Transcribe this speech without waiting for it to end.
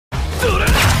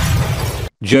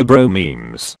JoBro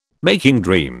memes. Making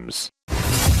dreams.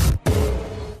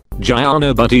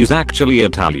 Giorno, but he's actually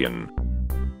Italian.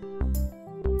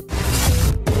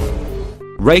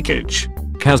 Rakage.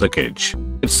 Kazakage.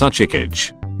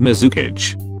 Suchikage.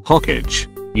 Mizukage. Hokage.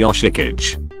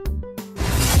 Yoshikage.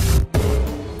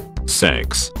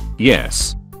 Sex.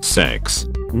 Yes. Sex.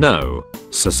 No.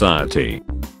 Society.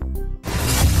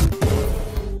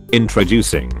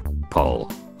 Introducing. Pole.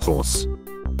 Horse.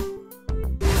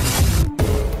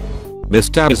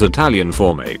 Mr. is Italian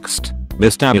for mixed.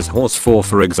 Mr. is horse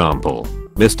for example.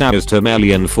 Mr. is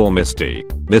Tamalian for misty.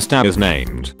 Mr. is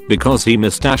named because he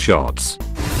missed shots.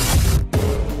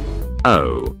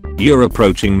 Oh, you're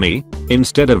approaching me?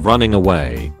 Instead of running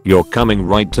away, you're coming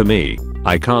right to me.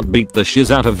 I can't beat the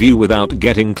shiz out of you without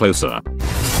getting closer.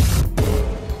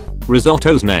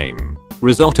 Risotto's name.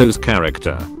 Risotto's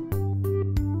character.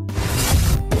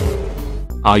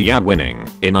 Are ya winning,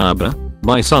 Inaba?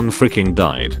 My son freaking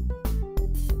died.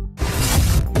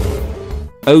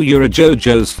 Oh, you're a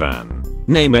JoJo's fan.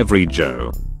 Name every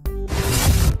Joe.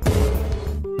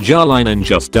 Jolyne and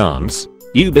Just Dance.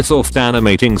 Ubisoft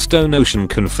animating Stone Ocean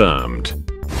confirmed.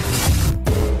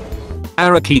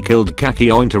 Araki killed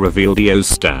Kakyoin to reveal Dio's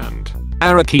stand.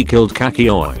 Araki killed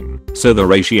Kakyoin, so the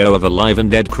ratio of alive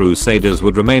and dead crusaders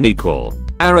would remain equal.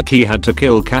 Araki had to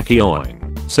kill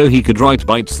Kakyoin, so he could ride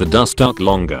Bites the Dust out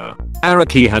longer.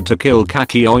 Araki had to kill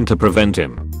Kakyoin to prevent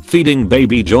him feeding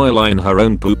baby Jolyne her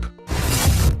own poop.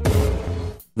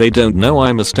 They don't know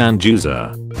I'm a stand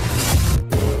user.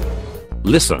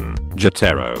 Listen,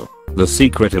 Jotaro. The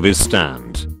secret of his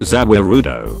stand,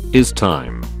 warudo, is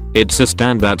time. It's a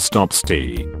stand that stops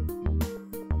tea.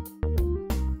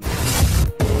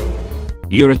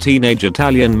 You're a teenage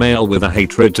Italian male with a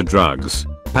hatred to drugs.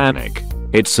 Panic.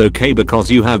 It's okay because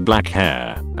you have black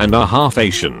hair and are half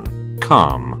Asian.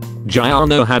 Calm.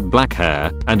 Giorno had black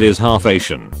hair and is half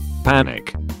Asian.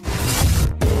 Panic.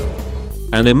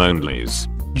 Anime onlys.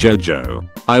 JoJo,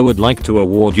 I would like to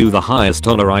award you the highest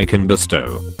honor I can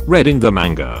bestow. Reading the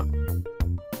manga.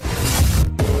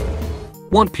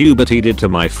 What puberty did to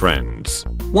my friends.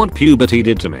 What puberty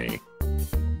did to me.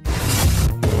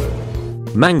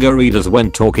 Manga readers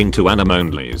when talking to anime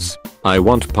onlys. I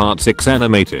want part 6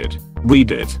 animated.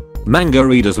 Read it. Manga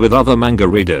readers with other manga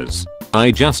readers.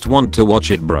 I just want to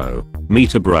watch it, bro.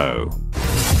 Meet a bro.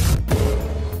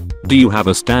 Do you have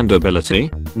a stand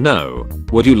ability? No.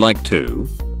 Would you like to?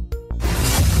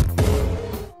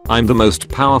 I'm the most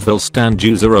powerful stand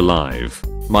user alive.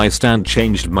 My stand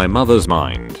changed my mother's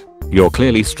mind. You're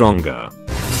clearly stronger.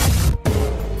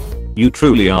 You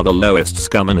truly are the lowest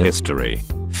scum in history.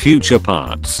 Future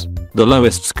parts. The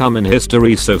lowest scum in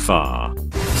history so far.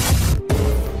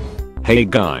 Hey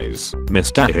guys,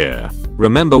 Mr. here.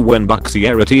 Remember when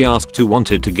Buxierity asked who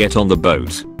wanted to get on the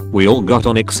boat? We all got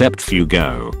on except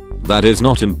Fugo. That is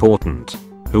not important.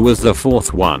 Who was the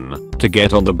fourth one to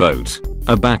get on the boat?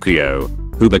 Abacchio.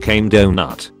 Who became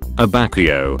Donut?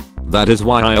 Abacchio. That is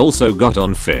why I also got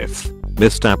on 5th.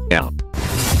 Mr. Yeah.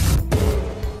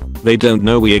 They don't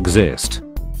know we exist.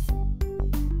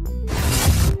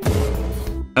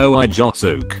 Oh, I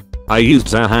jojoke. I used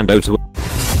Zahando to.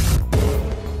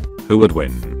 Who would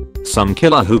win? Some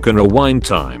killer who can rewind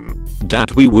time.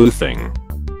 Dat wee woo thing.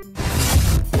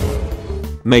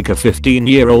 Make a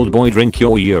 15-year-old boy drink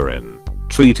your urine.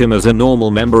 Treat him as a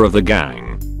normal member of the gang.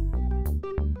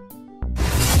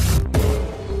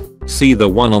 See, the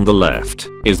one on the left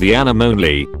is the anime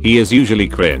only, he is usually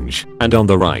cringe, and on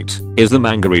the right is the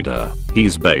manga reader,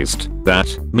 he's based. That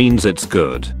means it's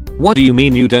good. What do you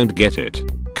mean you don't get it?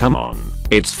 Come on,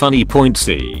 it's funny. Point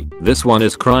C. This one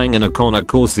is crying in a corner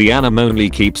cause the anime only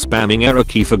keeps spamming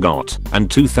Araki forgot and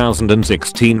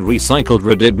 2016 recycled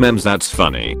Reddit memes. That's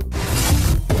funny.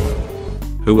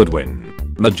 Who would win?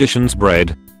 Magician's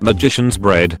bread. Magician's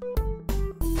bread.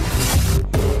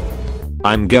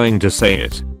 I'm going to say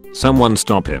it. Someone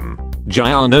stop him.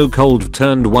 Giorno cold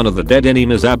turned one of the dead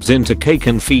enemies' abs into cake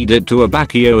and feed it to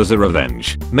Abacchio as a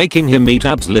revenge, making him eat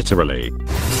abs literally.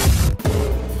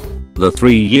 The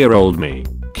 3-year-old me.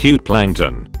 Cute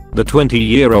plankton. The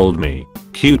 20-year-old me.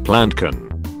 Cute plankton.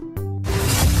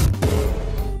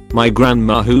 My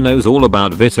grandma who knows all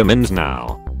about vitamins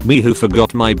now. Me who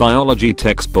forgot my biology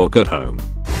textbook at home.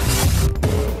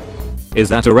 Is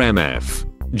that a MF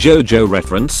JoJo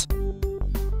reference?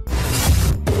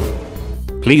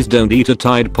 Please don't eat a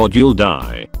Tide Pod, you'll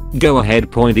die. Go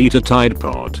ahead, point, eat a Tide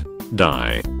Pod.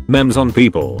 Die. Memes on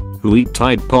people who eat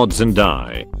Tide Pods and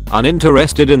die.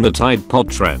 Uninterested in the Tide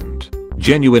Pod trend.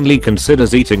 Genuinely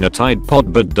considers eating a Tide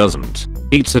Pod but doesn't.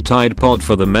 Eats a Tide Pod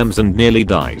for the memes and nearly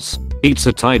dies. Eats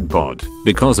a Tide Pod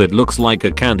because it looks like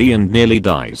a candy and nearly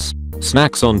dies.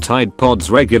 snacks on Tide Pods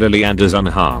regularly and is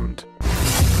unharmed.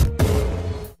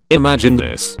 Imagine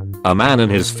this. A man in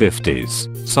his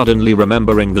 50s, suddenly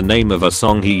remembering the name of a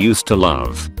song he used to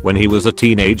love when he was a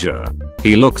teenager.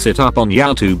 He looks it up on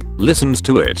YouTube, listens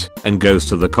to it, and goes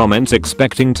to the comments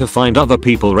expecting to find other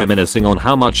people reminiscing on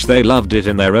how much they loved it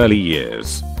in their early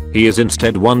years. He is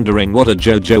instead wondering what a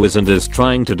JoJo is and is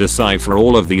trying to decipher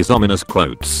all of these ominous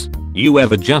quotes. You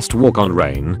ever just walk on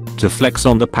rain to flex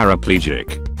on the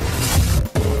paraplegic?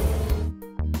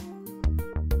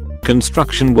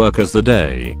 Construction workers the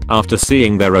day after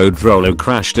seeing their road roller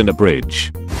crashed in a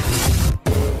bridge.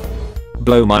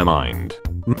 Blow my mind.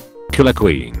 Killer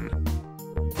Queen.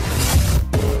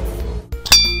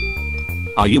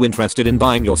 Are you interested in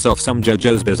buying yourself some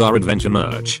JoJo's Bizarre Adventure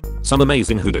merch? Some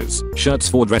amazing hoodies, shirts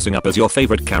for dressing up as your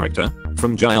favorite character?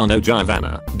 From Giorno,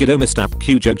 Giovanna, Guido Mistap,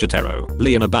 Kujo, Jotaro,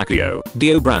 Leona Bacchio,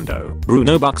 Dio Brando,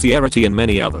 Bruno Buxierity and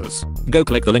many others. Go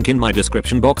click the link in my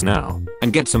description box now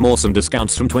and get some awesome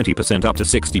discounts from 20% up to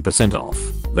 60% off.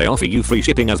 They offer you free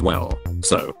shipping as well.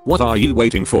 So, what are you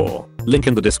waiting for? Link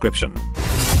in the description.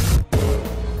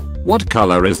 What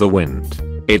color is the wind?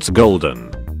 It's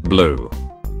golden. Blue.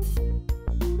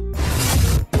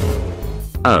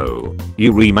 Oh,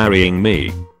 you remarrying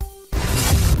me?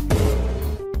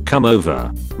 Come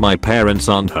over. My parents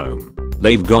aren't home.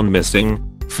 They've gone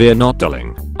missing. Fear not,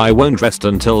 darling. I won't rest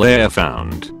until they're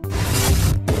found.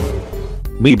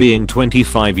 Me being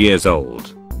 25 years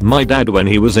old. My dad when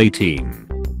he was 18.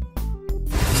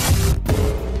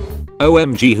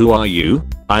 OMG, who are you?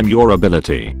 I'm your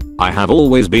ability. I have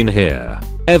always been here.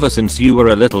 Ever since you were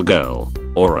a little girl.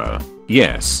 Aura.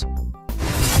 Yes.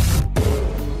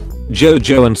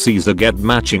 JoJo and Caesar get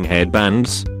matching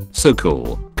headbands? So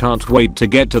cool. Can't wait to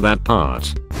get to that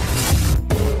part.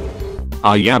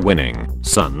 Are ya winning,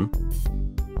 son?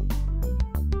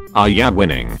 Are ya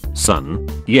winning, son?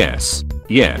 Yes.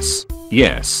 Yes.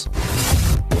 Yes.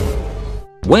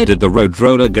 Where did the road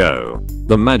roller go?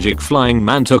 The magic flying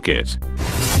man took it.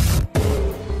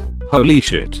 Holy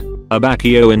shit. A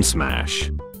Bacchio in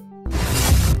Smash.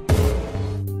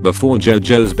 Before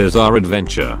JoJo's Bizarre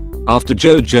Adventure. After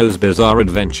JoJo's Bizarre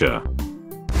Adventure.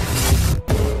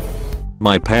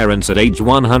 My parents at age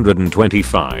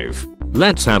 125.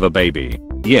 Let's have a baby.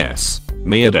 Yes,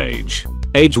 me at age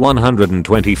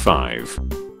 125.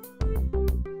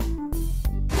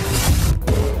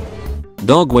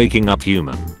 Dog waking up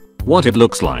human. What it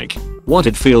looks like. What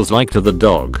it feels like to the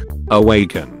dog.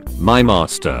 Awaken, my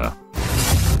master.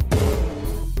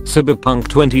 Cyberpunk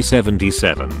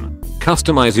 2077.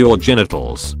 Customize your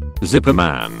genitals.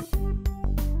 Zipperman.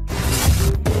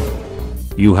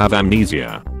 You have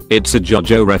amnesia. It's a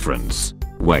JoJo reference.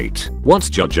 Wait, what's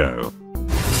JoJo?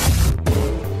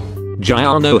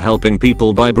 Giorno helping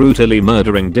people by brutally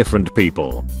murdering different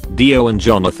people. Dio and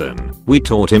Jonathan, we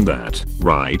taught him that,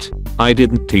 right? I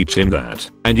didn't teach him that,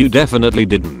 and you definitely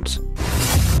didn't.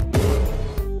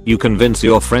 You convince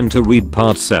your friend to read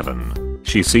part 7.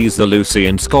 She sees the Lucy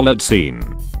and Scarlet scene.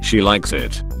 She likes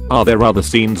it. Are there other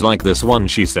scenes like this one,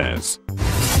 she says.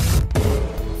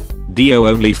 Dio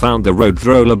only found the road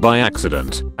roller by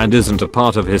accident and isn't a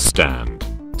part of his stand.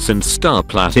 Since Star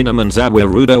Platinum and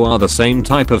Warudo are the same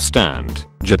type of stand,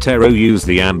 Jotaro used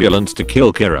the ambulance to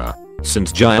kill Kira.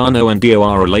 Since Giorno and Dio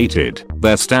are related,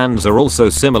 their stands are also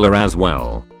similar as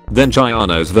well. Then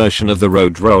Giorno's version of the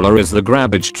road roller is the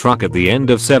garbage truck at the end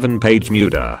of 7-page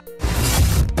muda.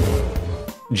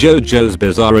 JoJo's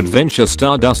Bizarre Adventure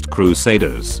Stardust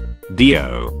Crusaders.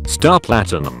 Dio, Star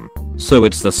Platinum. So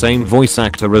it's the same voice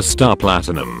actor as Star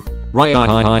Platinum.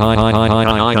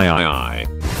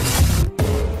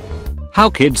 How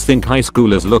kids think high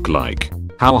schoolers look like.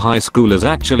 How high schoolers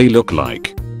actually look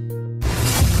like.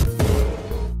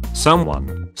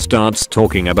 Someone starts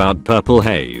talking about purple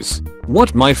haze.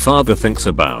 What my father thinks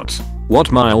about.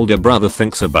 What my older brother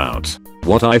thinks about.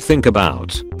 What I think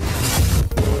about.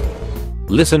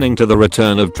 Listening to the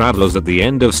return of travelers at the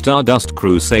end of Stardust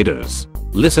Crusaders.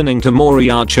 Listening to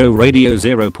Moriarcho radio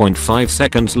 0.5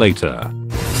 seconds later.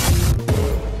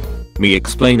 Me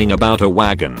explaining about a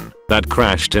wagon that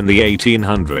crashed in the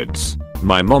 1800s.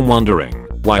 My mom wondering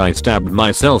why I stabbed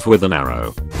myself with an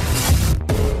arrow.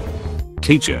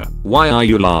 Teacher, why are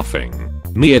you laughing?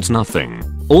 Me, it's nothing.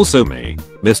 Also me,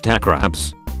 Mr.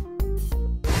 Krabs.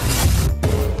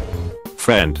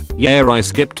 Friend, yeah, I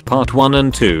skipped part 1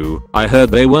 and 2. I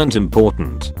heard they weren't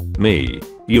important. Me,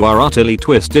 you are utterly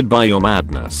twisted by your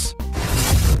madness.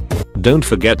 Don't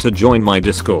forget to join my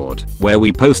Discord, where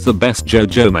we post the best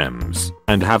JoJo memes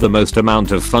and have the most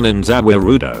amount of fun in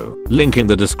Warudo. Link in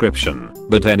the description.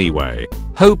 But anyway,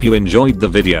 hope you enjoyed the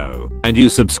video and you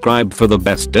subscribe for the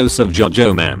best dose of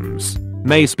JoJo memes.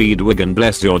 May Speedwagon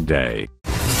bless your day.